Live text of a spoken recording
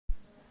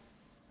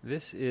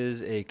This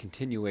is a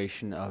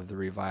continuation of the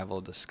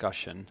revival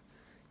discussion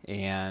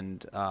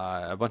and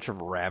a bunch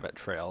of rabbit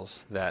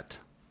trails that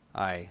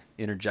I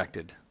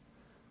interjected.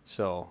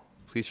 So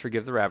please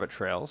forgive the rabbit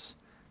trails,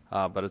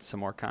 but it's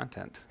some more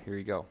content. Here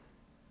you go.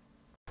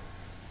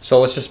 So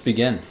let's just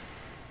begin.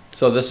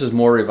 So this is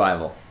more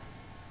revival.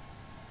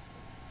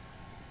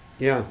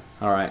 Yeah.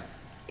 All right.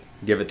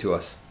 Give it to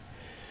us.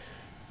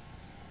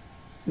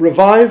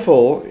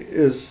 Revival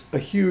is a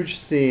huge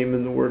theme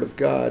in the Word of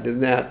God,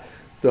 in that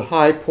the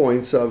high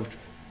points of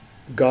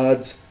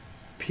God's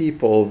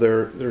people,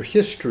 their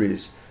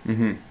histories,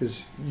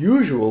 is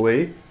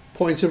usually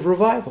points of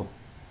revival,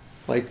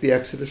 like the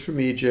Exodus from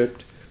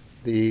Egypt,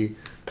 the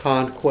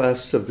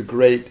conquests of the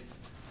great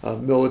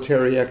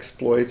military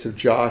exploits of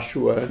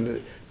Joshua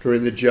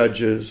during the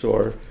Judges,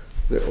 or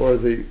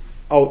the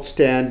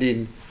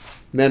outstanding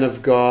men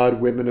of God,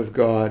 women of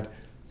God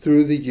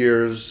through the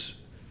years,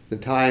 the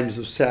times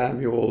of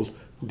Samuel,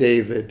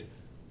 David,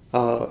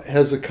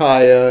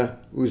 Hezekiah,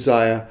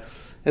 Uzziah,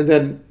 and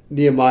then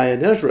Nehemiah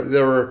and Ezra.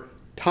 There are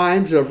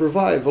times of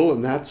revival,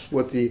 and that's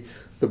what the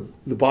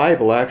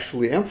Bible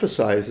actually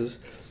emphasizes,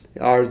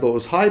 are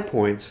those high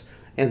points.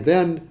 And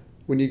then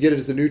when you get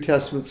into the New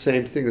Testament,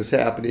 same thing is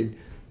happening.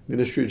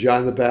 Ministry of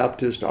John the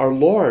Baptist, our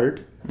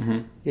Lord,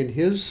 in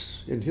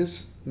his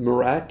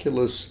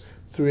miraculous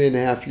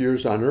 3.5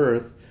 years on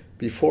earth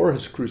before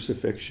his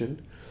crucifixion,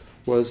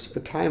 was a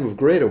time of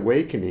great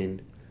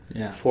awakening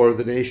for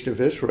the nation of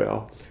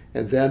Israel.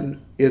 And then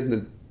in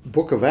the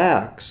book of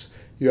Acts,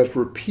 you have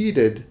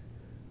repeated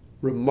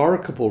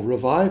remarkable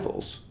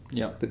revivals.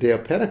 The day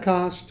of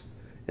Pentecost,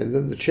 and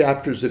then the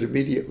chapters that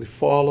immediately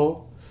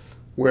follow,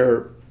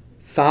 where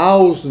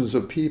thousands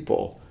of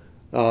people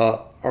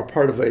are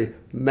part of a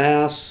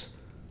mass,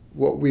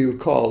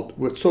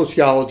 what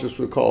sociologists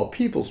would call a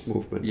people's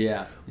movement,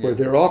 where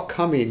they're all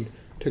coming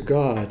to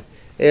God.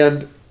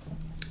 And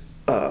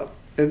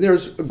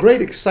there's a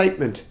great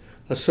excitement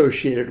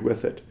associated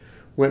with it.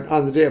 When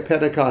on the day of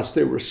Pentecost,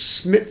 they were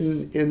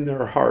smitten in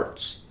their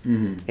hearts.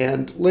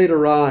 And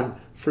later on,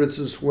 for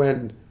instance,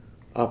 when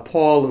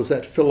Paul is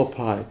at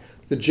Philippi,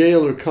 the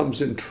jailer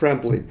comes in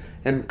trembling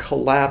and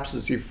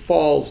collapses. He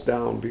falls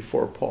down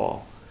before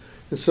Paul.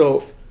 And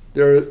so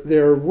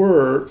there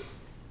were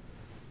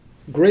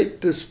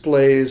great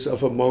displays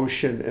of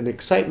emotion and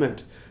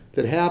excitement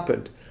that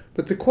happened.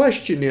 But the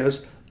question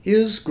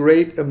is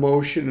great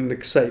emotion and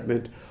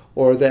excitement,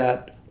 or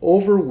that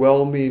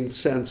overwhelming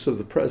sense of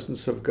the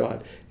presence of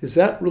God, is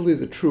that really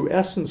the true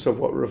essence of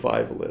what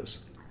revival is?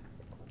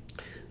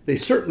 They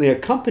certainly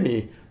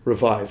accompany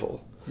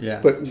revival,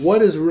 but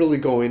what is really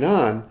going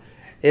on?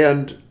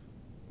 And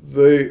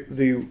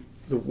the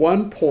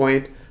one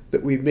point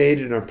that we made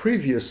in our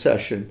previous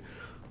session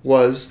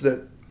was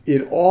that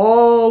in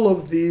all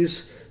of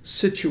these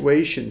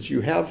situations,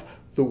 you have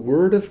the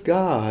Word of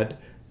God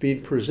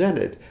being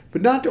presented,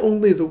 but not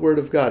only the Word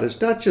of God.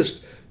 It's not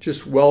just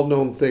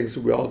well-known things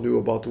that we all knew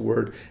about the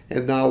Word,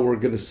 and now we're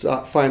going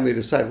to finally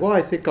decide, well,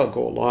 I think I'll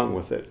go along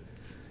with it.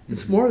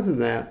 It's more than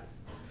that.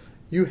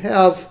 You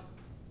have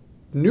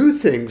new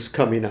things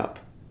coming up.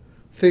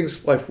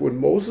 Things like when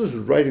Moses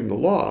was writing the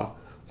law,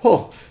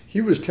 well,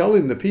 he was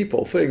telling the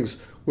people things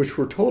which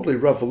were totally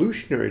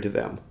revolutionary to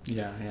them.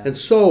 And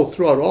so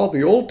throughout all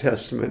the Old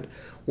Testament,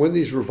 when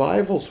these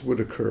revivals would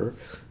occur,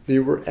 they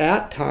were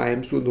at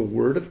times when the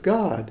Word of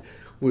God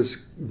was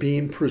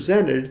being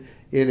presented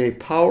in a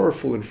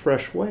powerful and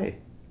fresh way.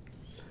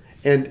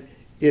 And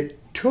it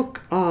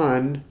took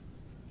on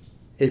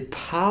a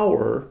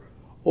power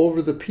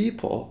over the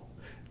people.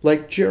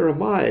 Like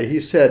Jeremiah, he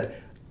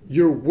said,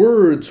 your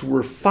words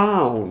were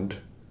found.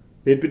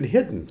 They'd been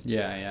hidden.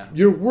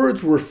 Your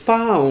words were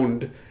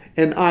found,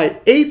 and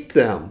I ate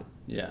them.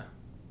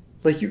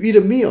 Like you eat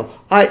a meal.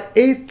 I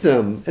ate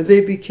them, and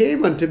they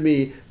became unto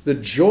me the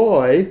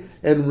joy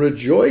and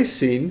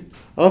rejoicing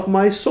of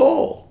my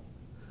soul.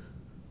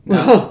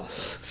 Well,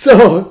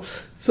 so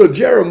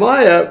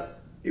Jeremiah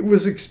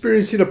was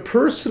experiencing a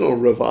personal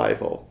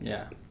revival.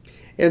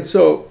 And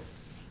so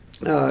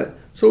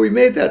we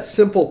made that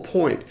simple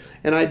point.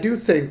 And I do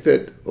think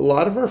that a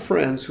lot of our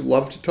friends who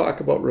love to talk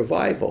about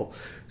revival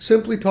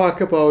simply talk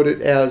about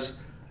it as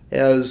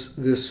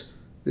this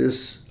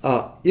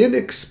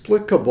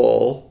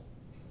inexplicable,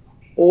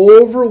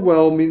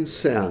 overwhelming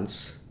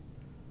sense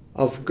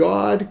of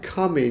God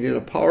coming in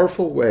a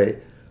powerful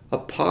way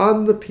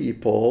upon the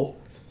people,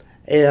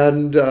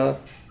 and a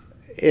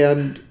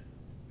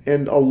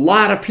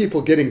lot of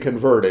people getting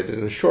converted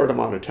in a short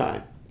amount of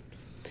time.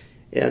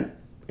 And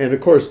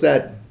of course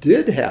that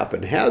did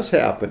happen, has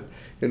happened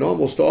in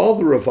almost all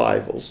the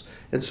revivals.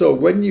 And so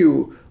when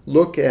you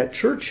look at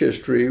church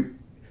history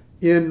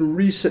in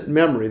recent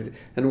memory,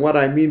 and what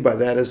I mean by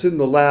that is in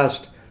the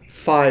last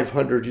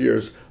 500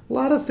 years, a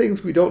lot of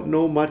things we don't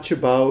know much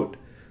about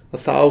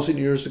 1,000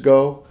 years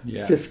ago,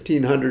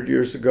 1,500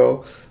 years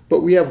ago,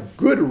 but we have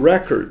good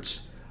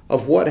records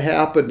of what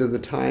happened in the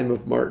time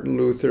of Martin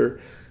Luther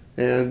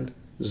and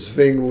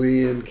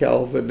Zwingli and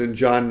Calvin and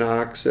John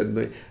Knox and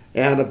the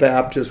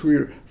Anabaptists.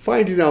 We're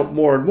finding out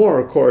more and more,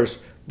 of course,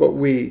 but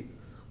we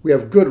we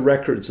have good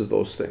records of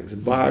those things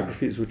and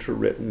biographies which are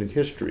written in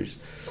histories.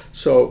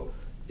 So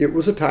it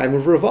was a time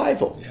of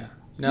revival. Yeah.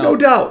 No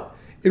doubt,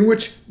 in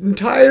which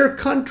entire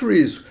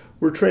countries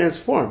were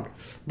transformed.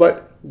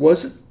 But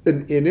was it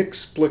an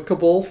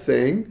inexplicable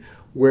thing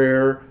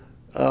where,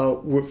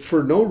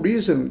 for no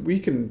reason we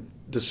can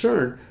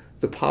discern,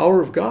 the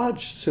power of God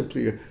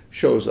simply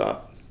shows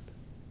up?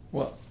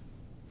 Well,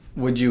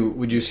 would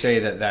you say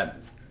that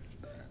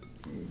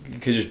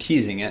because you're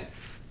teasing it,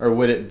 or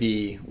would it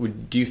be?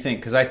 Do you think?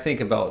 Because I think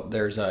about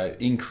there's an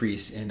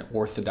increase in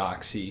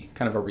orthodoxy,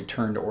 kind of a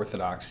return to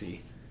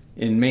orthodoxy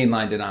in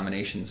mainline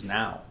denominations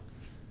now,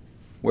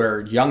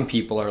 where young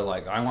people are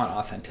like, I want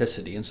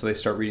authenticity, and so they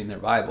start reading their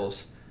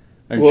Bibles.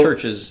 And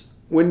churches.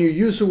 When you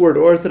use the word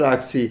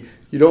orthodoxy,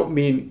 you don't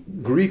mean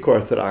Greek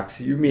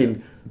orthodoxy. You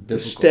mean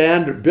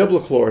standard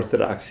biblical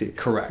orthodoxy.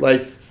 Correct.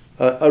 Like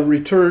a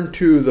return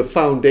to the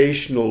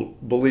foundational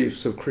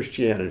beliefs of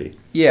Christianity.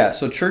 Yeah,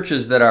 so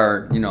churches that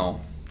are,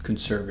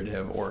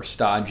 conservative or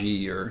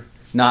stodgy or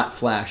not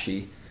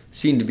flashy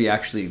seem to be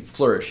actually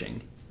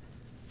flourishing.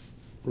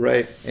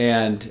 Right.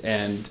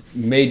 And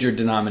major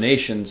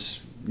denominations,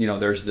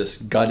 there's this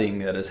gutting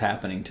that is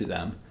happening to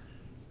them.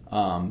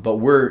 But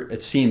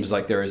it seems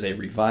like there is a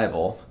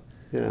revival.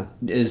 Yeah.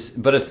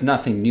 But it's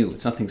nothing new.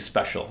 It's nothing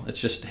special.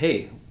 It's just,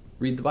 hey,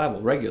 read the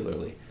Bible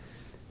regularly.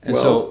 And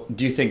so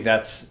do you think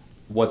that's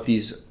what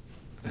these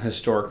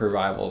historic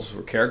revivals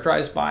were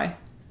characterized by?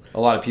 A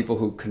lot of people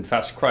who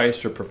confess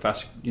Christ or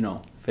profess,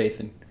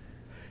 faith in.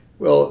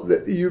 Well,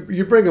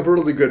 you bring up a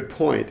really good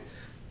point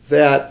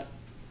that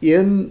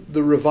in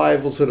the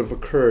revivals that have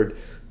occurred,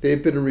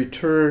 they've been a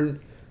return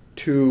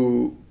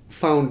to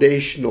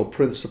foundational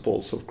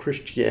principles of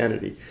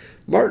Christianity.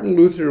 Martin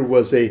Luther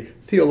was a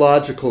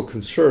theological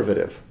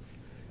conservative,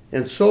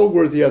 and so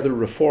were the other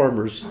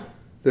reformers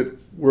that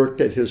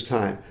worked at his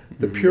time.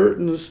 The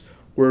Puritans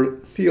were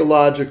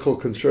theological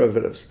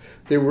conservatives.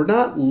 They were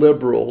not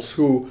liberals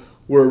who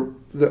were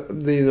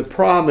the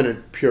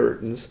prominent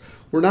Puritans,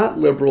 were not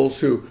liberals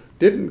who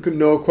didn't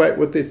know quite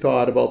what they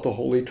thought about the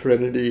Holy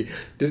Trinity,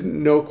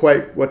 didn't know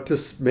quite what to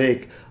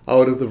make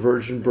out of the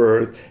virgin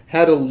birth,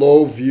 had a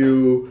low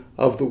view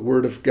of the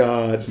Word of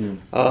God.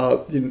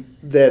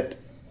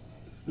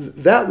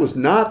 That was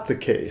not the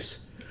case.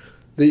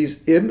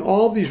 In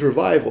all these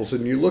revivals,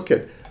 and you look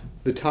at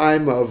the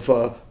time of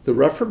the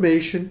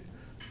Reformation,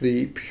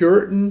 the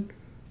Puritan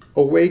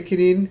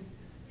awakening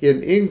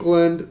in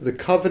England, the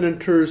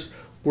Covenanters'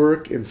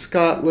 work in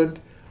Scotland,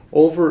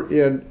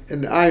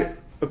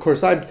 of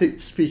course, I'm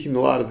speaking a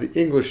lot of the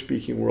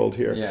English-speaking world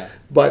here. Yeah.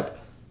 But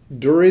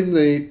during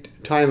the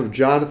time of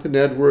Jonathan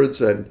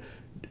Edwards and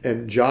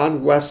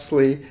John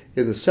Wesley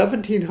in the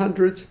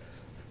 1700s,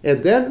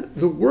 and then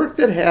the work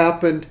that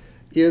happened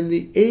in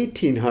the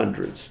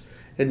 1800s.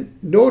 And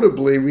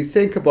notably, we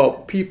think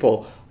about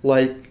people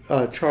like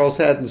Charles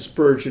Haddon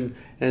Spurgeon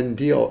and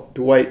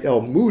Dwight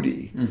L.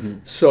 Moody. Mm-hmm.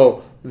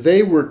 So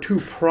they were two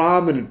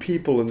prominent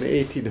people in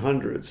the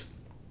 1800s.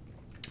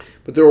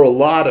 But there were a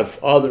lot of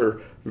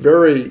other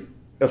very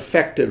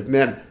effective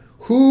men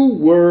who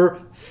were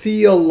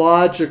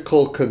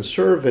theological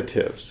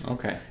conservatives.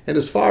 Okay. And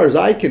as far as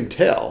I can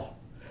tell,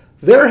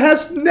 there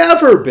has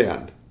never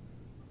been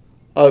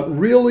a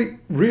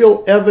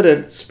real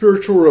evident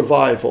spiritual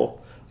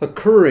revival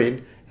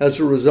occurring as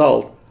a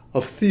result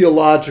of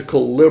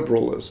theological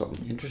liberalism.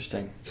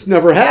 Interesting. It's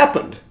never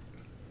happened.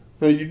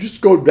 Now, you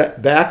just go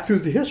back through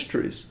the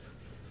histories.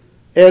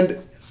 And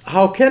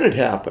how can it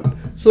happen?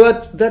 So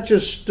that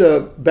just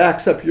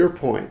backs up your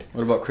point.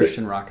 What about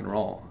Christian rock and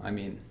roll? I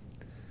mean,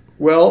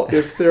 well,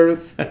 if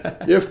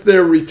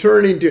they're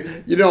returning to,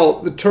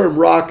 the term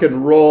rock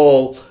and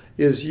roll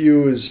is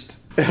used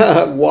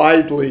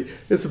widely.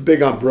 It's a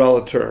big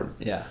umbrella term.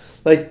 Yeah.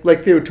 Like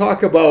they would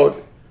talk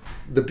about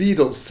the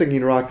Beatles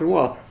singing rock and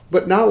roll,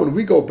 but now when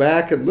we go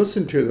back and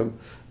listen to them,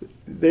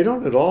 they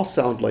don't at all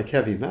sound like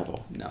heavy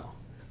metal.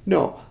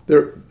 No,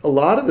 a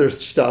lot of their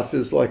stuff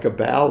is like a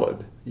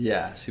ballad.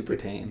 Yeah, super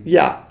tame.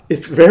 Yeah,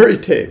 it's very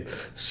tame.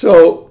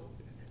 So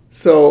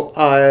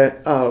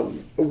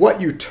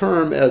what you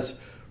term as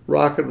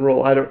rock and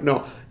roll, I don't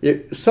know.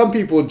 Some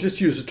people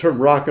just use the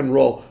term rock and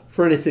roll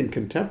for anything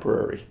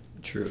contemporary.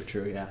 True,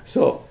 yeah.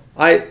 So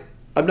I'm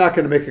not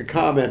going to make a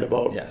comment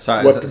about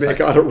what to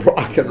make out of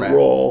rock and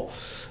roll.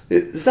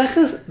 That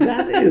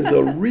is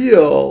a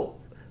real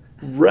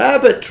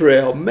rabbit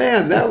trail,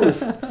 man. That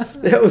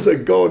was a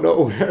go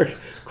nowhere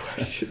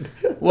question.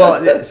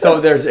 Well,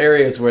 so there's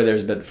areas where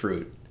there's been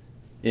fruit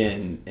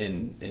in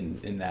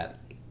that,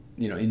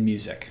 in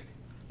music.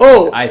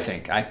 Oh, I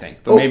think,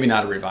 but maybe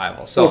not a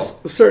revival. So well,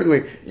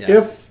 certainly,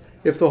 yeah.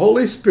 If the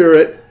Holy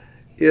Spirit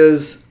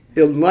is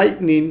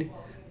enlightening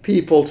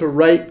people to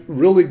write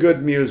really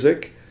good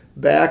music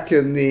back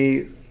in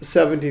the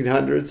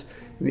 1700s,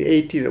 in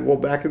the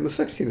back in the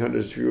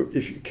 1600s,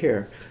 if you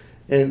care,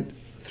 and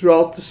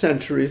throughout the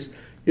centuries,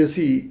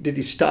 did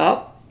he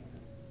stop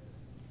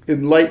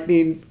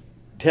enlightening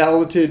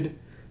talented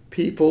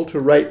people to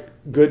write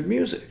good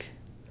music?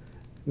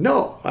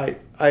 No, I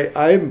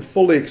am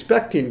fully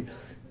expecting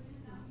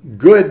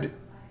good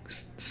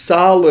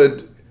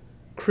solid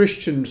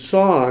Christian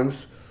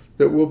songs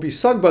that will be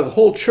sung by the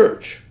whole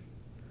church.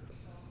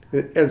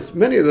 And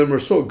many of them are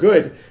so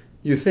good,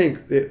 you think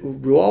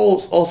we'll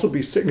also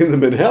be singing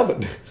them in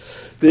heaven.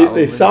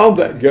 They sound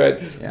that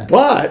good. Yeah.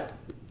 But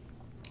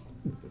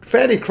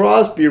Fanny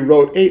Crosby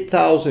wrote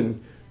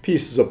 8,000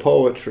 pieces of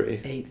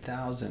poetry.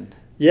 8,000.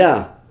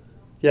 Yeah.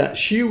 Yeah.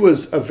 She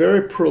was a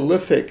very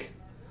prolific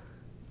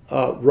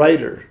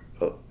writer.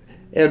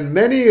 And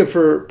many of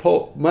her,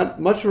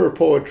 much of her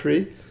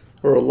poetry,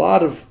 or a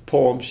lot of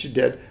poems she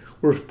did,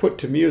 were put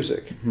to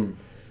music. Mm-hmm.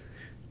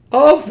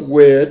 Of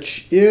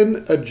which,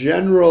 in a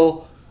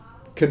general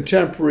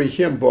contemporary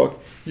hymn book,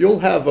 you'll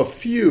have a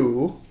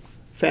few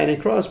Fanny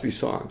Crosby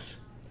songs.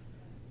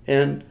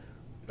 And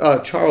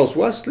Charles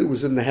Wesley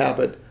was in the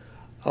habit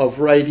of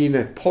writing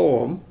a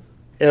poem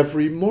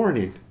every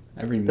morning.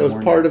 Every morning. That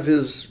was part of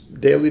his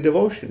daily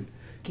devotion.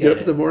 Get up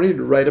in the morning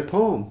to write a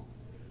poem.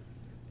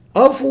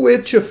 Of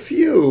which a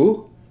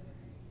few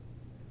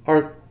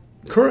are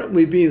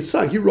currently being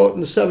sung. He wrote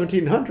in the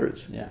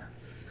 1700s. Yeah.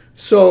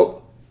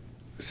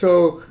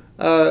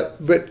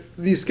 But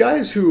these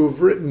guys who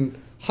have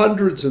written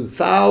hundreds and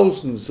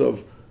thousands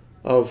of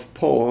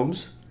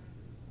poems,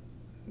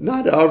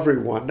 not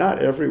everyone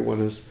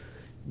has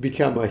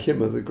become a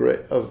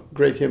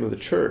great hymn of the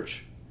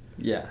church.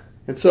 Yeah.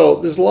 And so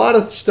there's a lot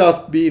of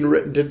stuff being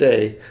written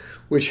today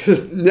which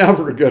is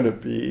never going to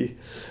be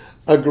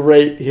a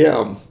great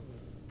hymn.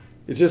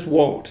 It just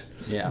won't.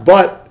 Yeah.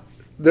 But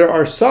there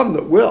are some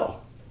that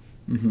will.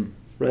 Mm-hmm.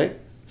 Right?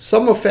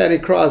 Some of Fanny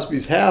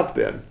Crosby's have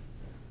been.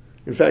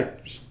 In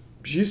fact,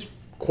 she's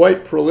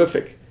quite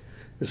prolific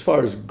as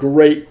far as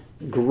great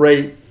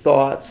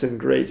thoughts and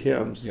great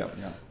hymns. Yep,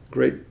 yep.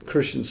 Great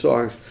Christian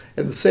songs.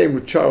 And the same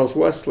with Charles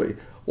Wesley.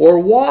 Or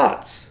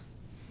Watts.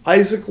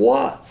 Isaac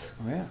Watts.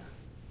 Oh, yeah.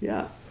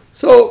 Yeah.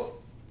 So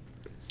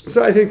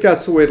I think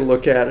that's the way to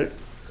look at it.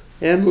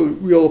 And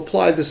we'll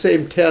apply the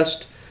same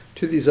test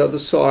to these other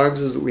songs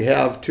as we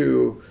have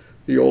to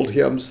the old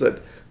hymns,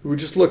 that we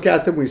just look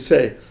at them, we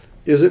say,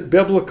 is it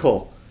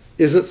biblical?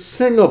 Is it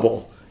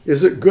singable?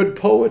 Is it good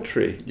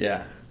poetry?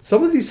 Yeah.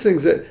 Some of these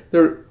things, that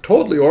they're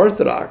totally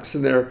orthodox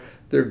and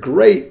they're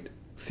great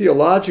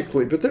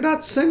theologically, but they're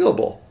not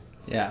singable.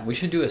 Yeah, we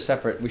should do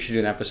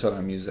an episode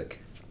on music.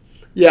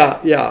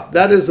 Yeah,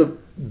 that is a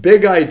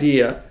big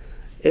idea,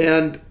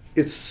 and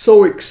it's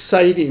so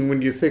exciting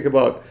when you think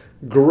about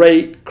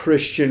great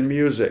Christian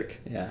music.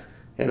 Yeah.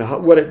 And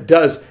what it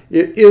does.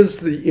 It is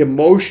the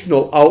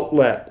emotional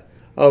outlet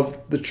of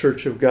the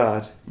Church of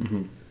God.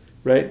 Mm-hmm.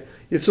 Right?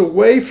 It's a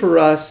way for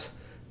us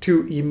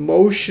to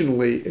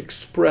emotionally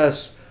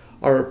express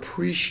our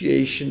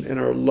appreciation and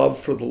our love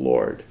for the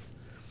Lord.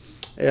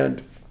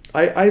 And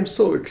I'm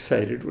so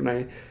excited when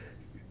I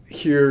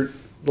hear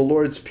the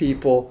Lord's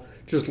people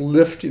just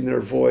lifting their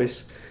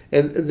voice,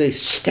 and they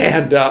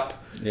stand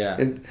up. Yeah.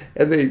 And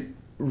they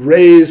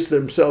raise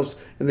themselves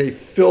and they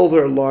fill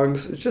their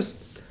lungs.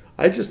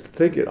 I just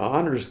think it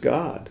honors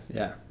God.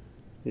 Yeah.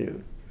 Yeah.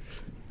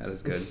 That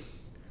is good.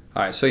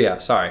 All right, so yeah,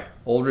 sorry.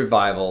 Old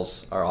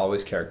revivals are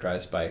always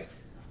characterized by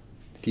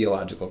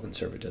theological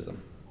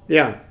conservatism.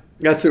 Yeah,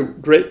 that's a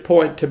great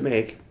point to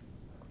make.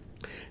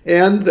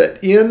 And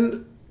that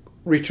in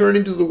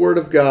returning to the Word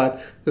of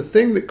God, the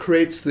thing that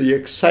creates the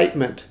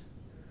excitement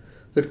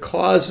that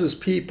causes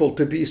people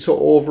to be so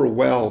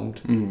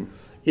overwhelmed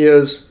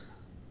is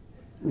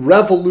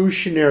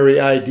revolutionary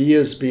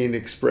ideas being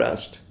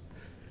expressed.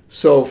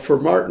 So for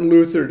Martin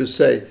Luther to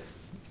say,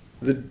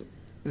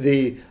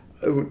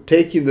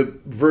 taking the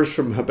verse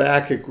from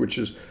Habakkuk, which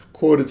is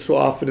quoted so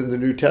often in the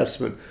New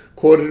Testament,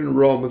 quoted in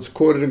Romans,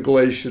 quoted in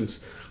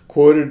Galatians,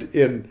 quoted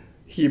in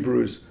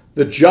Hebrews,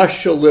 the just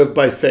shall live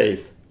by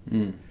faith.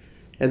 And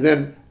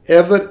then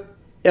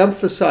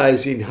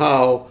emphasizing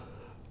how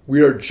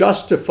we are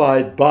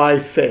justified by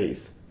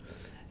faith,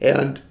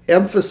 and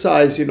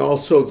emphasizing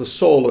also the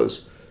sola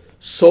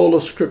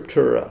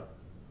scriptura.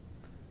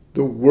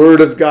 The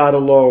Word of God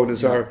alone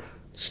is our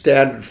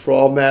standard for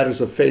all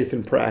matters of faith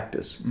and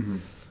practice. Mm-hmm.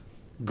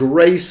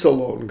 Grace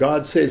alone.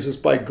 God saves us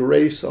by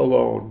grace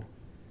alone,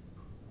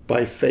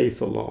 by faith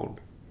alone.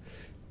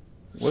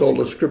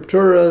 Sola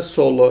scriptura,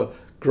 sola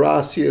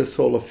gratia,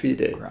 sola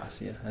fide.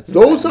 Gracia.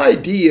 Those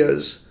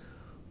ideas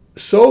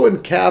so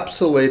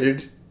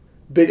encapsulated.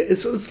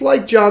 It's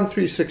like John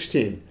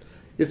 3:16.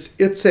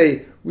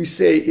 We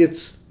say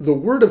it's the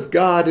Word of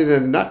God in a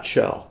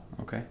nutshell.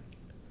 Okay.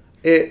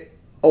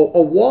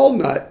 A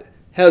walnut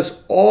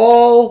has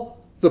all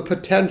the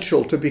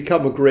potential to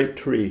become a great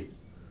tree,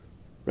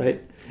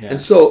 right? Yeah.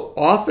 And so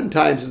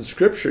oftentimes in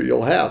Scripture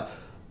you'll have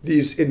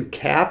these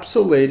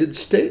encapsulated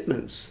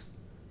statements.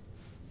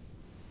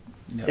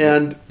 Yep.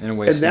 And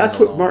that's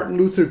what Martin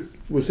Luther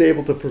was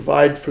able to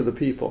provide for the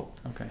people.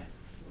 Okay.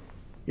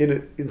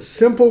 In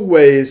simple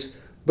ways,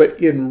 but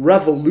in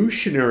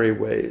revolutionary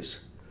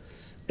ways.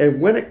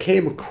 And when it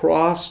came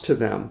across to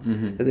them,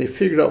 and they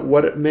figured out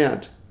what it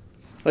meant,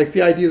 like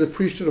the idea of the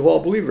priesthood of all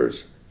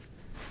believers,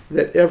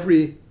 that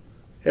every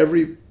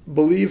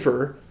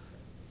believer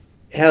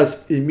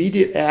has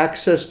immediate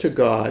access to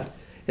God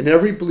and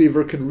every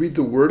believer can read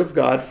the Word of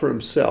God for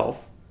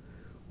himself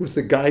with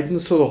the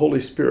guidance of the Holy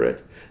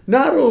Spirit,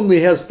 not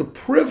only has the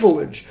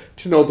privilege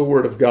to know the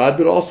Word of God,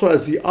 but also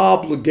has the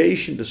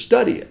obligation to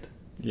study it.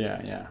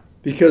 Yeah.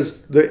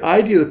 Because the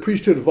idea of the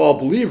priesthood of all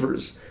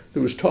believers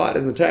that was taught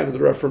in the time of the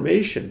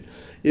Reformation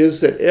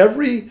is that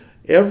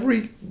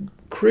every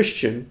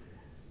Christian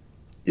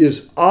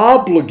is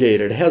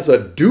obligated, has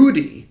a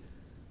duty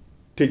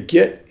to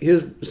get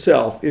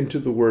himself into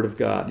the Word of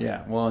God.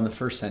 Yeah, well, in the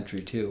first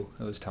century, too,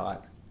 it was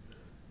taught.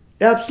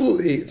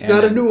 Absolutely. It's And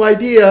not a in- new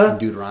idea. In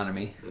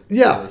Deuteronomy.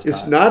 Yeah, it was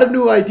it's taught. not a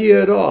new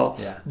idea at all.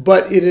 Yeah.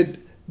 But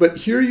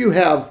here you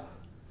have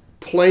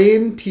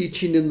plain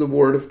teaching in the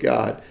Word of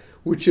God,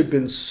 which have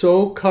been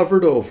so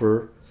covered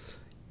over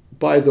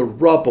by the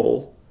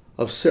rubble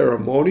of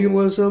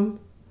ceremonialism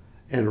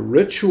and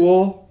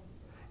ritual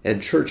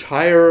and church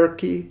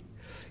hierarchy.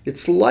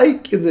 It's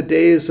like in the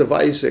days of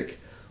Isaac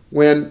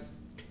when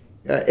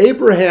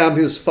Abraham,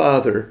 his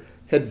father,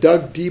 had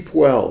dug deep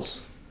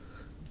wells.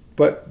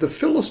 But the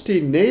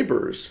Philistine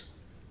neighbors,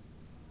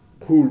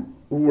 who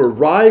were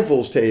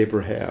rivals to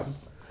Abraham,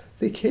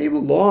 they came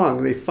along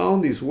and they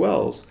found these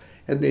wells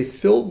and they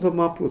filled them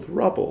up with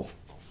rubble.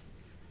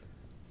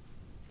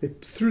 They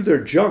threw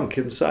their junk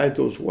inside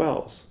those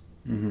wells.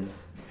 Mm-hmm.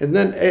 And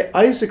then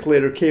Isaac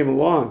later came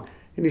along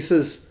and he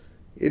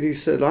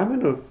said, I'm going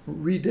to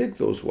redig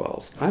those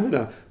wells. I'm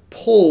going to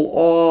pull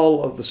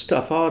all of the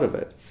stuff out of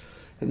it.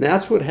 And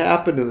that's what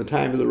happened in the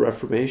time of the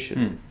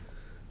Reformation.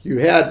 You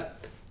had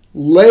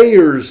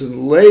layers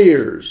and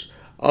layers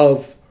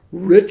of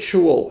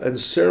ritual and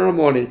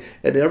ceremony,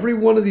 and every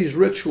one of these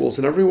rituals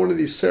and every one of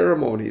these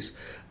ceremonies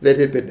that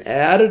had been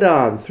added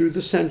on through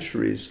the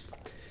centuries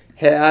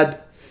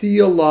had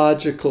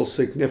theological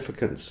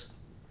significance.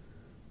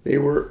 They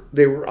were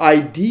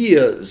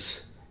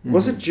ideas. It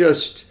wasn't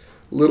just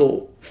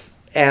little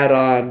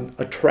add-on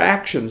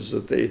attractions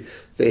that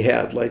they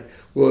had, like,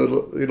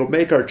 well, it'll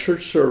make our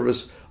church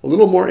service a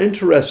little more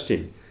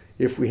interesting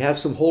if we have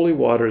some holy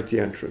water at the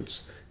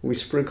entrance and we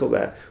sprinkle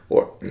that,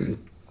 or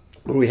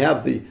we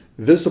have the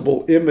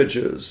visible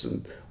images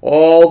and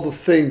all the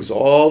things,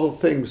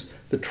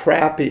 the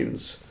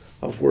trappings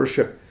of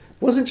worship.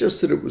 It wasn't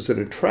just that it was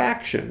an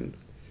attraction.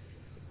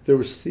 There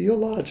was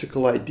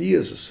theological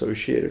ideas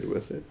associated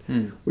with it,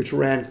 which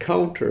ran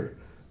counter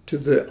to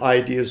the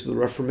ideas of the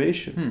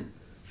Reformation.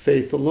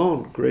 Faith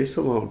alone, grace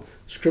alone,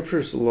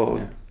 scriptures alone.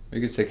 Yeah. We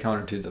could say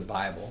counter to the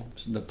Bible,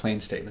 the plain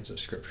statements of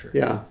Scripture.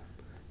 Yeah,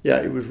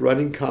 it was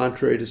running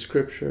contrary to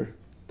Scripture.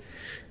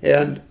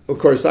 And, of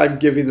course, I'm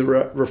giving the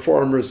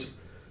Reformers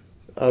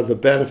the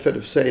benefit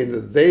of saying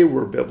that they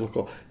were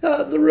biblical.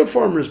 The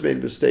Reformers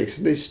made mistakes,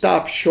 and they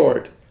stopped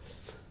short.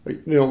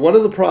 One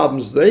of the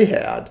problems they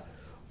had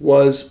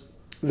was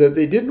that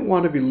they didn't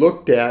want to be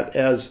looked at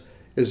as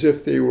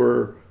if they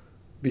were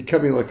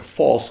becoming like a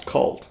false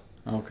cult.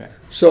 Okay.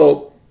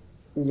 So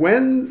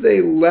when they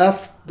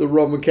left the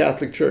Roman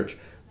Catholic Church,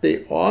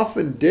 they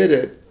often did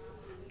it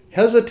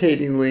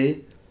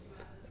hesitatingly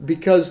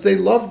because they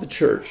loved the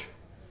church.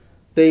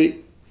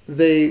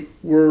 They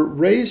were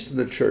raised in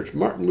the church.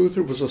 Martin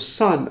Luther was a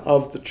son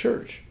of the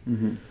church.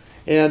 Mm-hmm.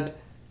 And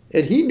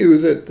he knew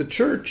that the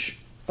Church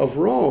of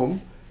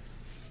Rome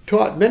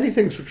taught many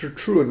things which are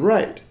true and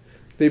right.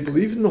 They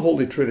believe in the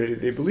Holy Trinity.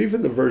 They believe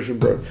in the virgin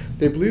birth.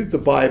 They believe the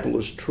Bible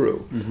is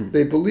true. Mm-hmm.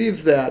 They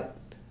believe that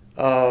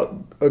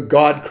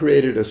God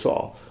created us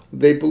all.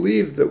 They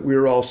believe that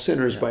we're all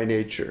sinners by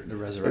nature, the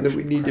resurrection and that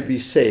we need of to be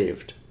Christ.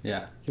 saved.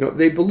 Yeah.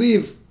 They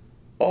believe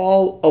a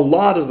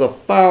lot of the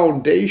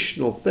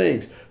foundational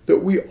things that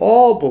we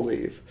all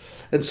believe.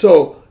 And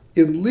so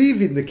in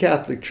leaving the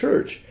Catholic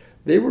Church,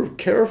 they were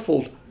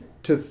careful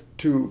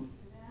to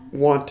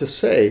want to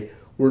say,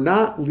 we're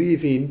not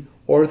leaving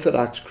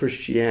Orthodox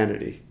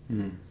Christianity.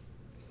 Mm-hmm.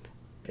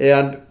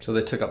 And so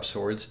they took up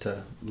swords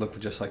to look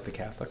just like the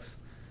Catholics?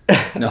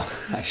 No,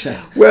 I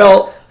shouldn't.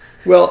 Well,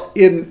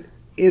 in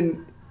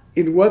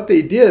what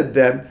they did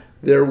then,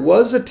 there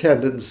was a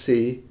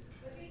tendency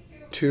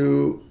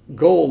to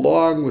go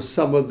along with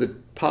some of the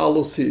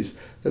policies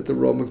that the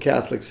Roman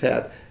Catholics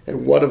had.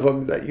 And one of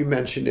them that you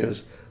mentioned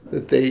is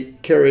that they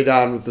carried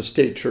on with the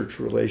state-church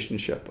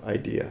relationship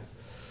idea.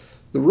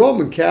 The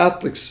Roman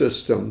Catholic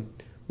system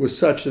was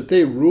such that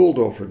they ruled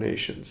over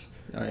nations.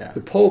 Oh, yeah.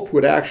 The Pope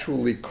would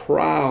actually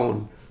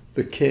crown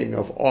the King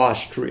of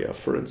Austria,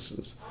 for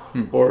instance,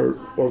 or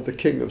the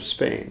King of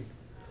Spain.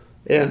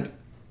 And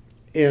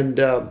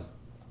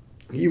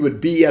he would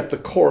be at the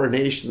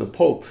coronation, the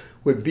Pope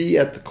would be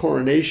at the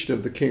coronation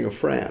of the King of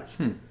France.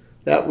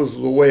 That was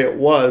the way it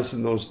was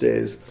in those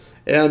days.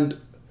 And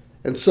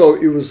so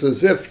it was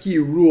as if he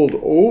ruled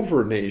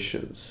over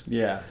nations.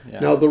 Yeah.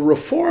 Now, the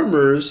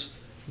Reformers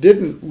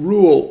didn't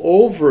rule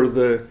over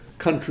the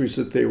countries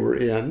that they were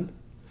in,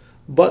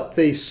 but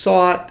they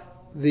sought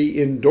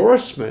the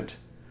endorsement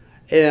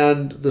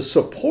and the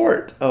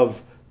support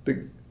of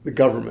the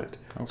government.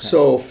 Okay.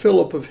 So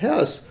Philip of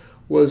Hesse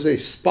was a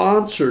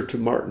sponsor to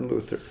Martin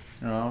Luther.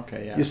 Oh,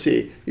 okay, yeah. You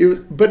see,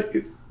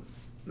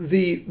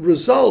 the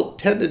result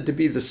tended to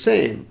be the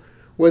same,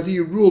 whether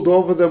you ruled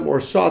over them or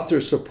sought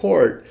their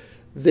support,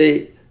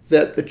 that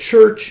the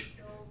church,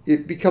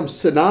 it becomes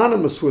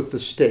synonymous with the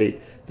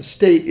state. The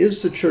state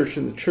is the church,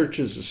 and the church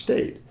is the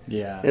state.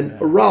 Yeah. And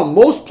around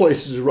most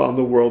places around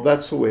the world,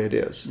 that's the way it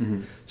is.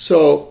 Mm-hmm.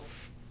 So,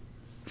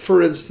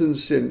 for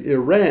instance, in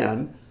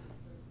Iran,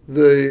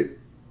 the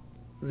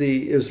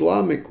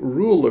Islamic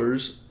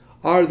rulers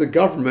are the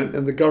government,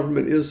 and the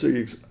government is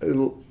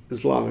the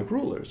Islamic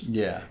rulers.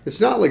 Yeah.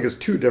 It's not like it's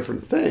two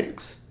different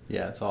things.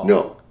 Yeah, it's all.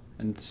 No.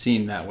 And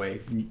seen that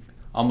way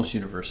almost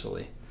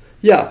universally.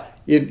 Yeah,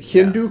 in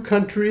Hindu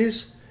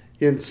countries,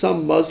 in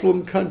some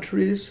Muslim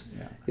countries,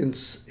 in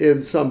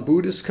some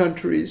Buddhist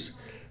countries,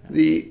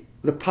 the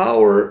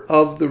power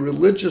of the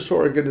religious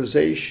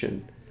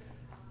organization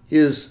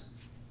is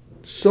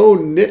so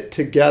knit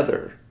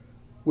together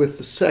with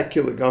the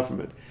secular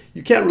government.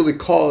 You can't really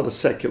call it a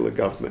secular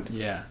government.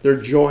 Yeah. They're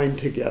joined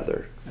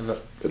together.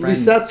 At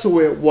least that's the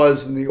way it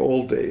was in the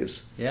old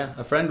days. Yeah,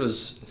 a friend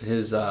his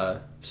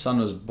son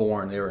was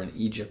born, they were in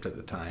Egypt at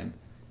the time,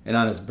 and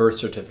on his birth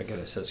certificate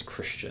it says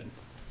Christian.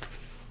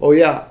 Oh,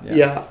 yeah.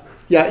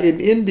 In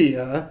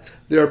India,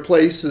 there are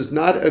places,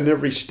 not in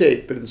every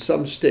state, but in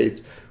some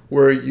states,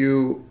 where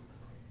you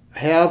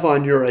have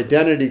on your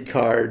identity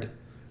card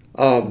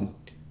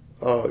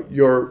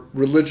your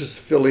religious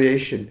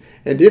affiliation.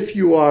 And if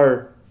you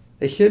are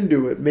a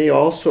Hindu, it may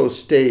also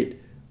state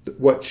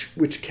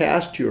which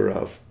caste you're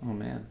of. Oh,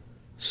 man.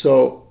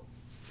 So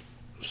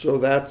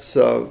that's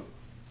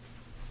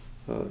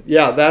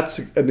that's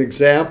an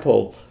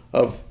example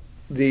of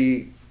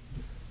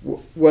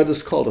what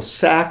is called a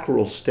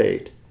sacral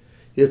state.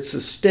 It's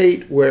a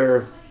state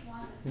where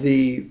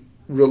the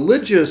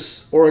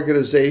religious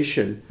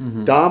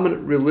organization,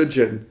 dominant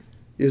religion,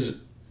 is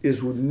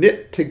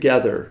knit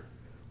together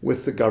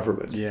with the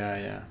government.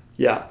 Yeah.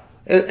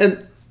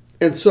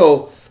 And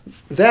so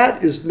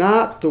that is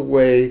not the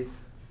way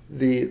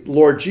the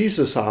Lord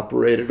Jesus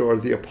operated, or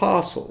the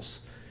apostles.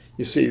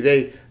 You see,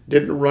 they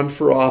didn't run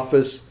for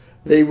office.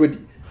 They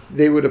would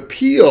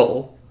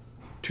appeal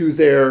to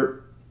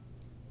their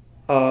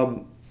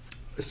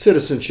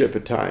citizenship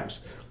at times.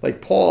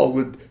 Like Paul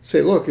would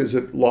say, "Look, is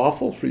it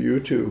lawful for you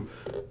to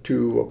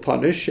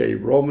punish a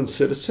Roman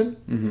citizen?"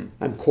 Mm-hmm.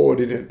 I'm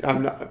quoting it.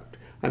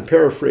 I'm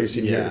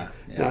paraphrasing here,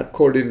 not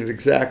quoting it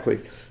exactly.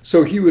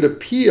 So he would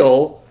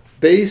appeal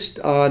based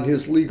on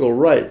his legal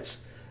rights,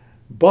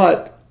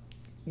 but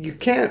you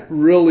can't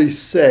really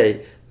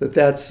say that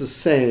that's the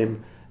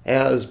same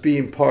as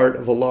being part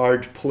of a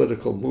large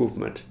political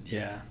movement.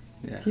 Yeah.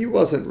 He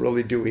wasn't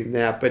really doing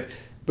that,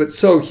 but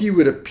so he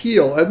would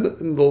appeal,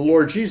 and the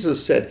Lord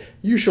Jesus said,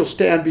 "You shall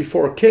stand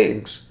before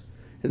kings,"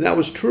 and that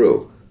was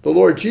true. The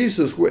Lord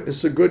Jesus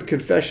witnessed a good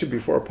confession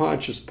before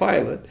Pontius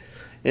Pilate,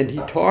 and he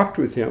talked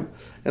with him.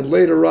 And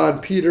later on,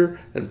 Peter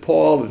and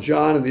Paul and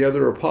John and the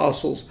other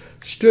apostles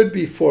stood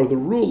before the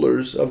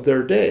rulers of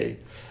their day,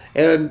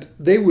 and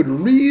they would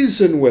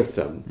reason with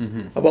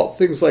them about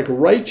things like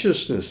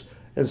righteousness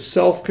and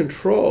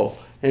self-control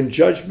and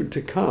judgment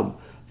to come.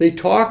 They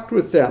talked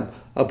with them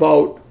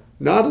about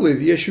not only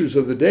the issues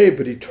of the day,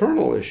 but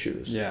eternal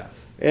issues. Yeah.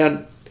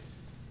 And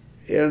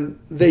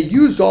they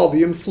used all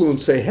the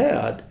influence they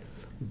had,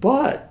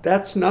 but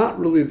that's not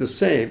really the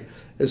same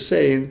as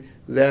saying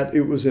that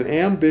it was an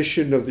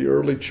ambition of the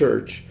early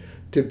church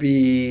to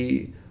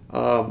be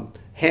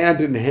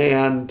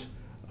hand-in-hand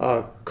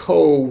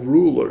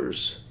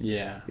co-rulers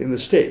in the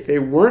state. They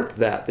weren't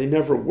that. They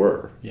never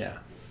were. Yeah.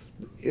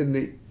 In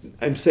the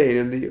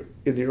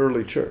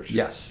early church.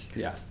 Yes.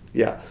 Yeah.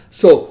 Yeah.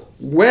 So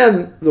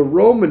when the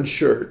Roman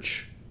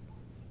church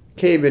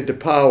came into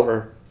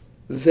power,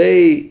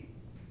 they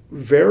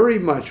very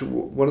much,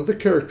 one of the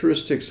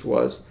characteristics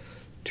was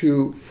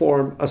to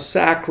form a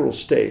sacral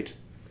state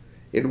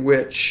in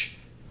which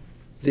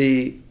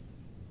the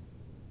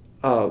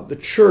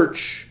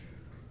church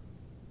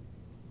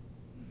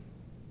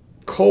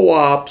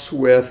co-ops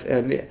with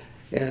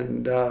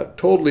and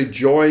totally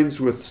joins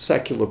with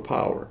secular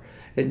power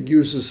and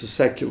uses the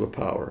secular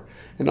power.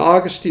 And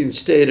Augustine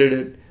stated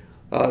it.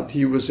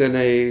 He was in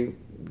a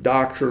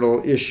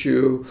doctrinal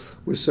issue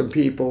with some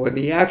people, and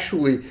he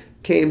actually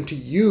came to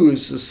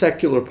use the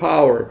secular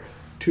power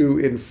to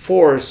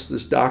enforce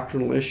this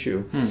doctrinal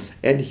issue.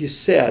 And he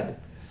said,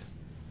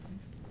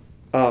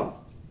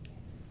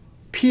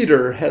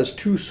 Peter has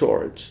two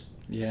swords.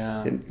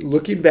 Yeah. And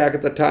looking back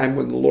at the time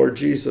when the Lord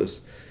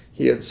Jesus,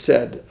 he had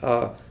said,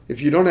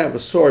 if you don't have a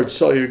sword,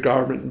 sell your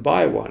garment and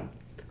buy one.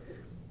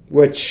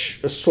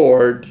 Which, a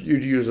sword,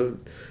 you'd use a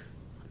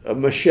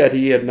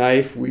machete, a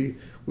knife. We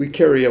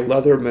carry a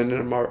Leatherman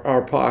in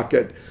our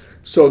pocket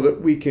so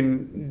that we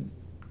can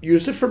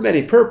use it for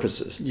many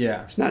purposes.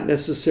 Yeah. It's not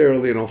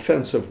necessarily an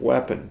offensive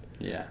weapon.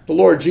 Yeah. The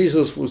Lord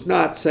Jesus was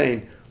not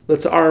saying,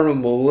 let's arm a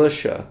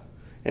militia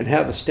and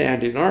have a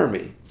standing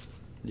army.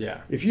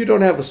 Yeah. If you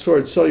don't have a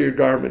sword, sell your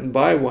garment and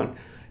buy one.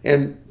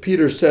 And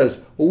Peter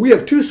says, well, we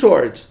have two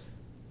swords.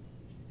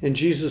 And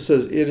Jesus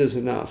says, it is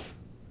enough.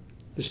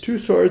 Is two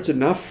swords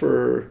enough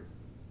for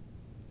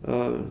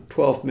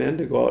 12 men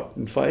to go out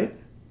and fight?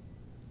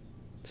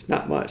 It's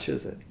not much,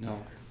 is it? No.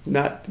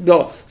 Not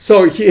no.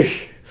 So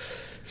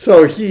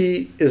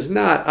he is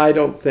not, I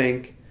don't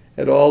think,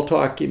 at all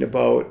talking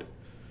about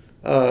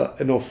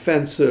an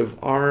offensive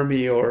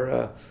army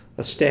or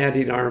a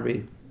standing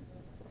army.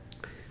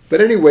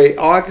 But anyway,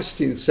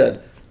 Augustine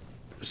said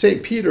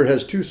St. Peter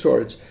has two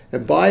swords,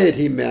 and by it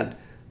he meant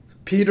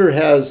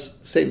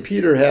St.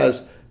 Peter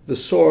has the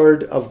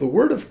sword of the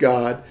Word of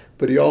God,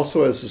 but he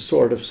also has the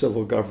sword of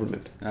civil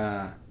government.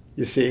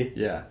 You see?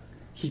 Yeah.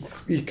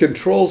 He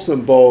controls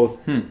them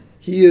both.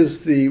 He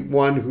is the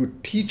one who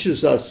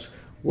teaches us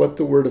what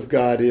the Word of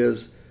God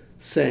is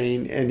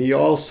saying, and he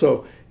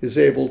also is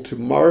able to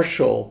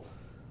marshal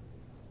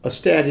a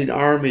standing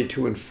army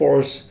to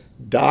enforce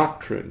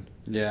doctrine.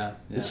 Yeah.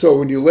 And so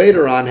when you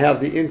later on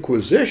have the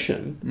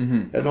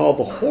Inquisition and all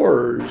the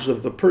horrors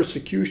of the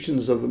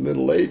persecutions of the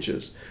Middle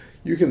Ages,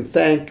 you can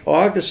thank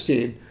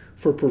Augustine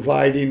for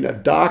providing a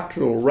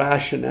doctrinal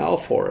rationale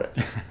for it.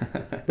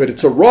 But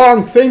it's a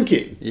wrong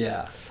thinking.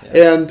 Yeah.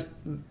 And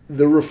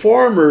the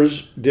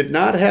reformers did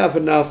not have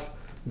enough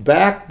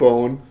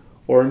backbone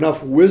or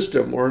enough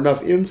wisdom or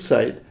enough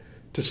insight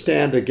to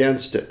stand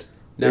against it.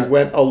 They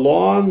went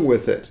along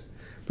with it.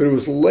 But it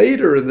was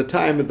later in the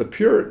time of the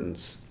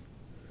Puritans,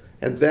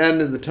 and then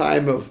in the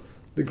time of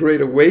the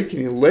Great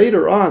Awakening,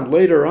 later on,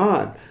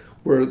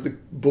 where the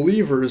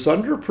believers,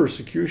 under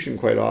persecution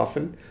quite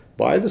often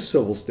by the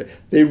civil state,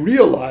 they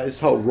realize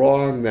how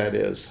wrong that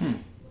is.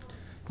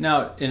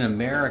 Now, in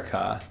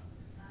America,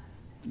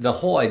 the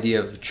whole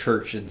idea of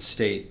church and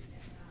state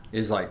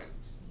is like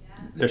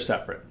they're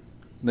separate.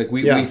 Like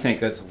we think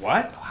that's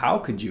what? How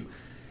could you?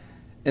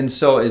 And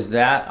so is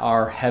that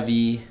our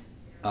heavy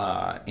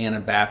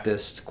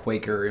Anabaptist,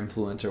 Quaker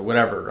influence or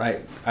whatever,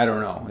 right? I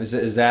don't know.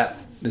 Is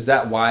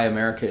that why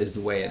America is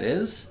the way it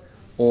is?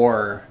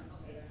 Or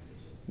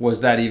was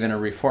that even a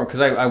reform?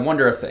 Because I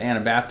wonder if the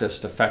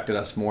Anabaptists affected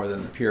us more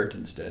than the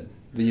Puritans did,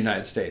 the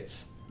United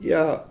States.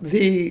 Yeah,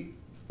 the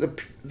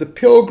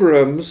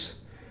Pilgrims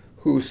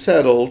who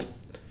settled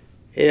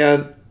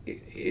and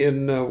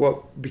in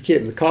what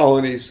became the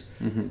colonies,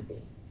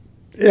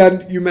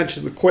 and you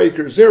mentioned the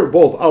Quakers, they were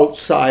both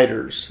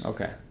outsiders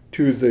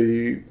to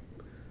the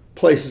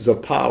places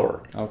of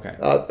power.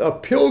 A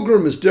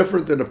Pilgrim is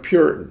different than a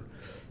Puritan.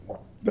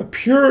 A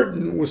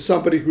Puritan was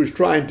somebody who's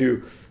trying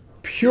to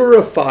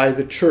purify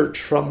the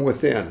church from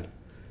within.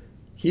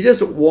 He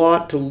doesn't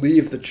want to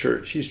leave the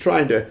church. He's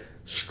trying to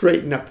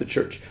straighten up the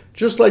church.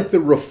 Just like the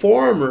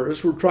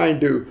Reformers were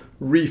trying to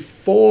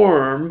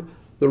reform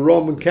the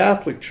Roman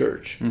Catholic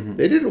Church.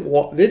 They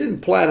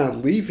didn't plan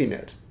on leaving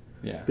it.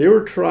 They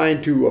were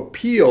trying to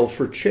appeal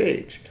for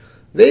change.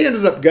 They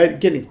ended up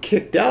getting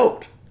kicked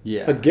out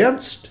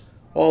against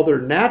all their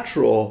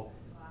natural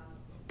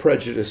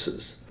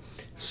prejudices.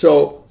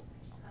 So,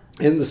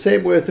 in the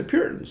same way with the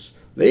Puritans,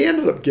 they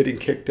ended up getting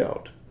kicked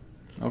out.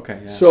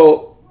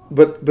 So,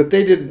 but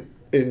they didn't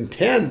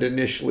intend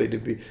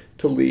initially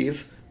to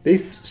leave. They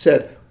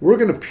said, we're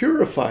going to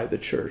purify the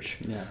church.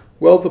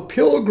 Well, the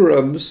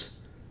Pilgrims,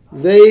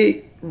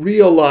 they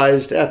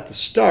realized at the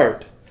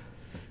start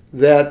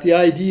that the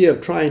idea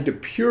of trying to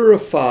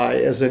purify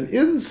as an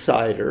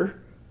insider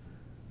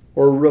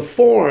or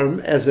reform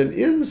as an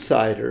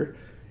insider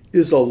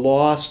is a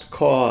lost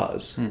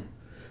cause.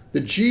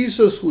 That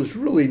Jesus was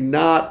really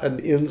not an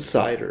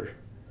insider.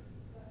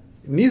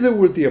 Neither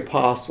were the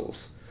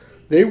apostles.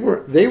 They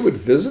would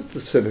visit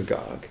the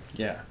synagogue.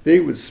 They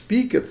would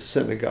speak at the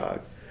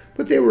synagogue.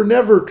 But they were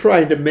never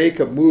trying to make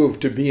a move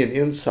to be an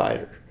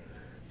insider.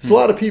 There's a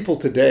lot of people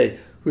today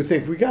who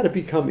think we got to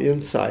become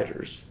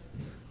insiders.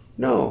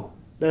 No,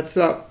 that's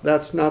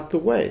not the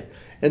way.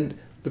 And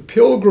the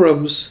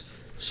Pilgrims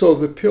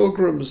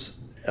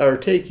are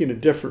taking a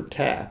different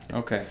tack.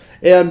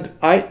 And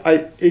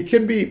it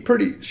can be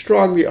pretty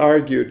strongly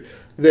argued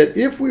that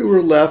if we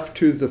were left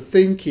to the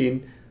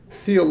thinking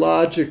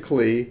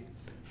theologically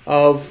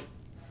of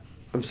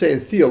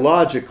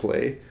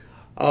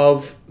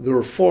the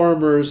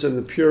Reformers and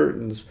the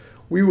Puritans,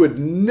 we would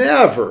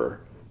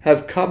never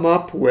have come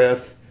up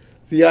with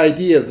the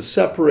idea of the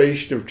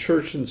separation of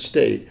church and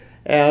state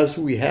as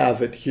we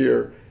have it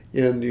here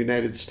in the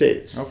United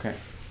States.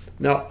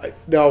 Now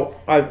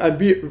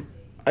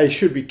I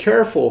should be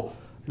careful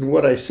in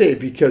what I say,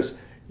 because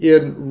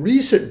in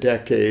recent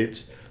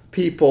decades,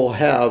 people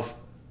have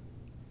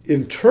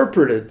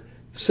interpreted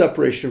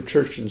separation of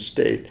church and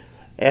state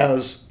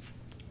as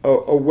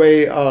a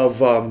way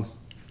of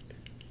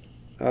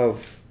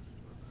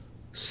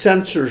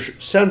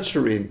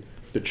censoring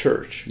the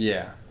church.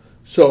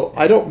 So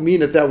I don't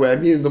mean it that way. I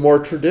mean the more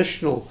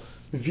traditional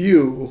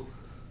view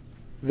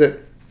that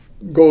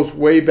goes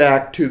way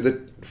back to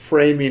the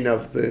framing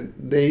of the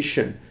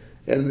nation,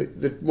 and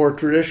the more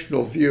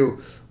traditional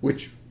view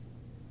which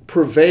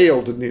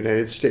prevailed in the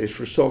United States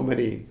for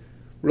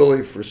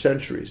for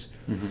centuries.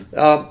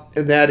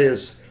 And that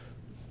is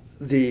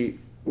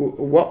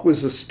what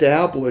was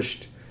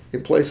established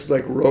in places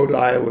like Rhode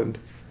Island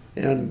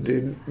and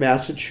in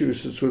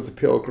Massachusetts with the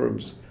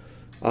Pilgrims,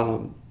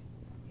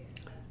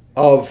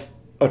 of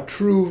a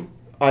true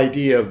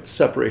idea of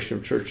separation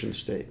of church and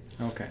state.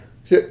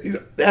 So,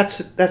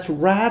 that's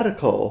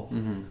radical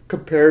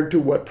compared to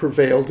what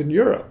prevailed in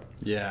Europe,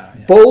 Yeah.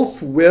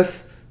 both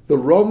with the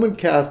Roman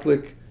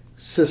Catholic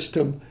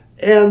system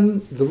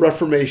and the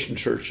Reformation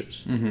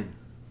churches.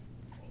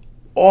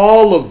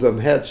 All of them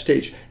had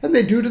state, and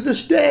they do to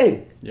this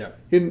day. Yeah.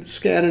 In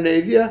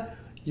Scandinavia,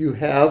 you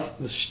have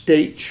the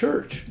state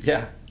church.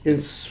 Yeah.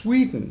 In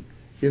Sweden,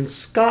 in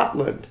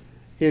Scotland,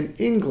 in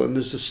England,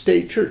 there's a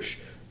state church.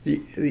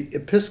 The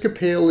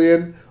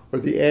Episcopalian or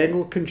the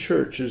Anglican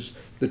church is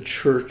the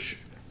Church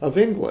of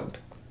England.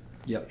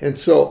 Yep. And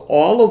so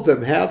all of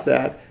them have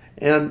that,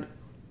 and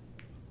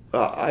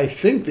I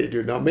think they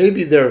do. Now,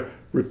 maybe they're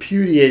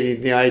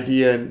repudiating the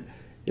idea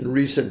in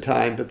recent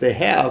time, but they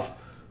have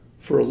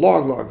for a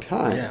long, long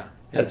time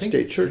had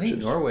state churches. I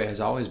think Norway has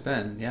always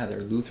been,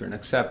 they're Lutheran,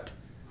 except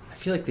I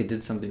feel like they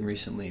did something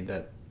recently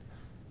that,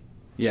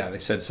 they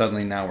said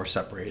suddenly now we're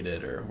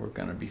separated or we're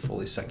going to be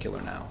fully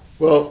secular now.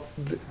 Well,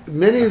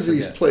 many of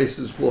these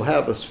places will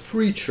have a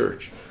free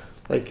church.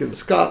 Like in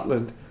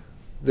Scotland,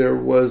 there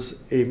was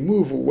a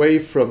move away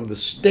from the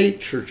state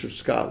Church of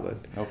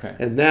Scotland. Okay.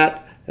 And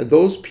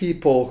those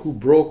people who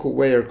broke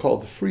away are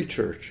called the Free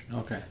Church.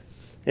 Okay.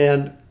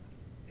 And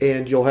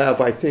you'll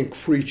have, I think,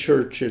 Free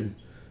Church in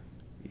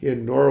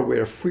Norway,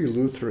 or Free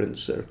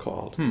Lutherans, they're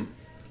called.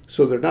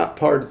 So they're not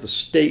part of the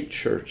state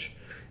church.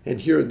 And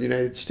here in the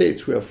United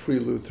States, we have Free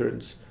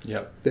Lutherans.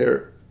 Yep.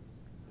 They're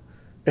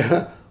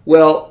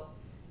well,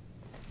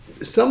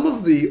 some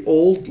of the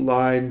old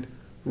line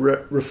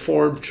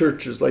Reformed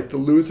churches, like the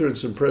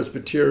Lutherans and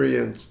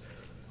Presbyterians,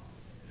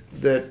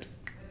 that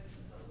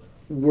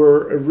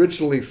were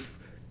originally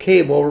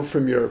came over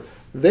from Europe,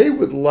 they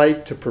would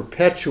like to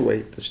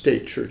perpetuate the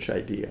state church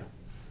idea.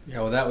 Yeah,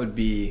 well, that would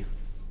be.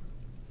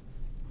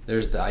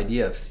 There's the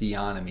idea of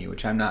theonomy,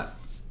 which I'm not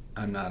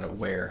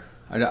aware.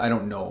 I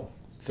don't know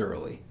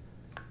thoroughly,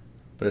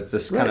 but it's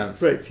this kind of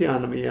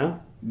theonomy,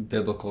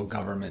 biblical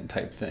government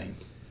type thing.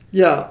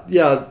 Yeah.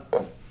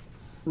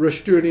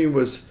 Rushdoony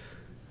was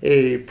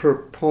a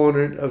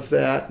proponent of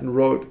that and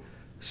wrote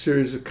a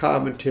series of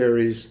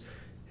commentaries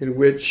in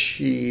which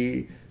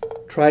he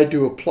tried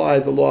to apply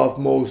the law of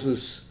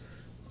Moses.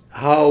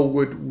 How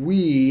would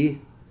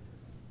we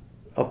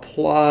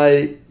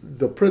apply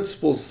the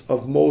principles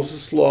of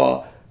Moses'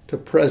 law to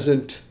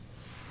present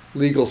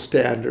legal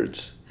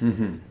standards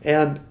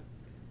and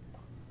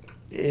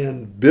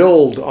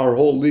build our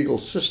whole legal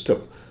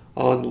system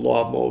on the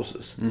law of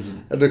Moses?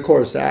 And of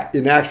course,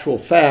 in actual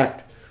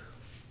fact,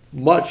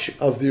 much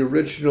of the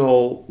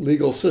original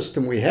legal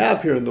system we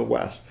have here in the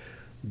West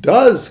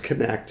does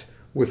connect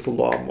with the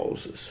law of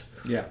Moses.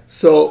 Yeah.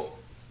 So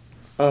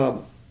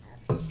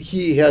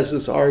he has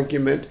this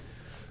argument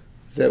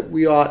that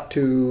we ought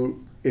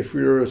to, if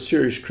we were a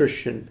serious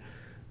Christian,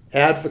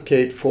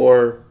 advocate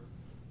for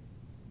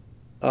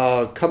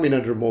coming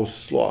under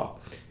Moses' law.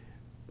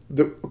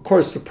 Of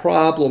course, the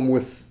problem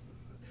with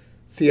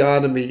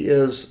theonomy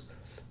is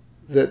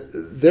that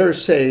they're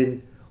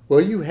saying, well,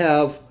 you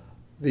have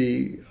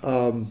the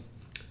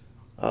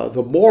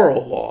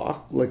moral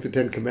law, like the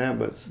Ten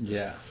Commandments.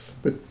 Yeah.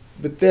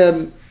 But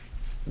then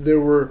there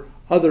were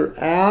other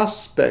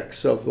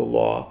aspects of the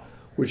law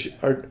which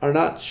are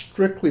not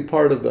strictly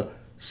part of the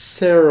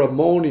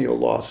ceremonial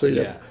law. So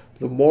you have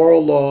the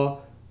moral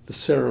law, the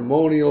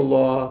ceremonial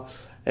law,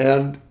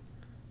 and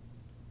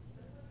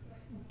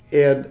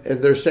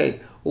they're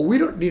saying, well, we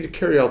don't need to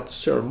carry out the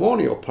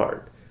ceremonial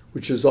part,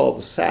 which is all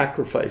the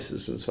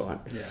sacrifices and so on.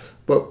 Yeah.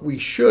 But we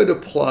should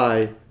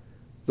apply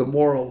the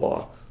moral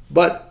law.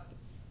 But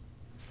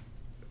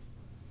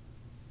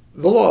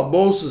the law of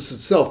Moses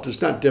itself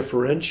does not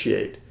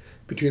differentiate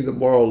between the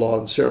moral law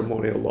and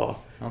ceremonial law.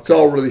 Okay. It's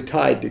all really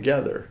tied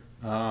together.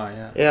 Oh,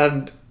 yeah.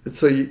 And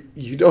so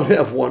you don't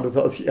have one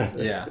without the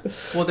other. Yeah.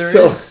 Well,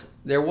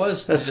 there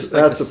was that's just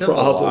like the a civil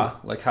problem. law,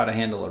 like how to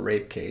handle a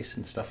rape case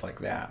and stuff like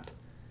that.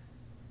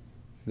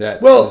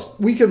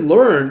 We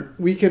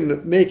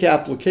can make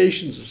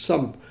applications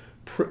of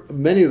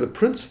many of the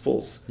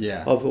principles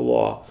of the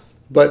law,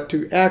 but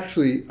to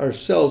actually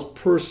ourselves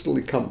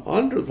personally come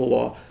under the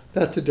law,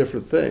 that's a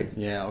different thing.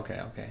 Yeah,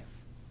 okay.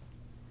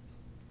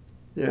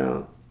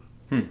 Yeah.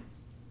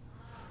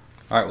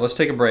 All right, well, let's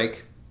take a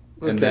break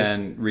and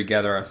then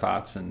regather our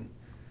thoughts, and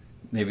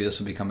maybe this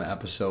will become an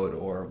episode,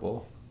 or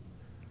we'll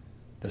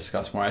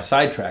discuss more. I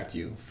sidetracked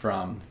you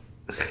from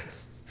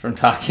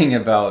talking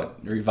about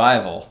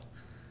revival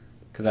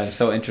because I'm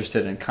so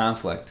interested in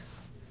conflict.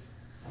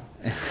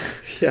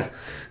 Yeah,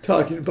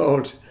 talking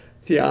about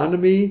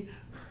theonomy,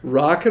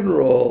 rock and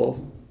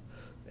roll,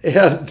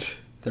 and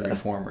the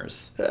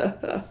reformers,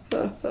 and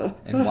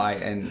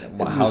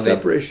how they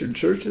separation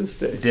church and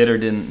state did or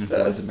didn't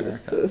influence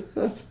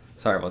America.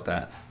 Sorry about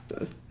that.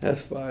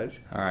 That's fine.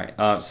 All right.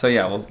 So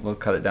we'll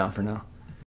cut it down for now.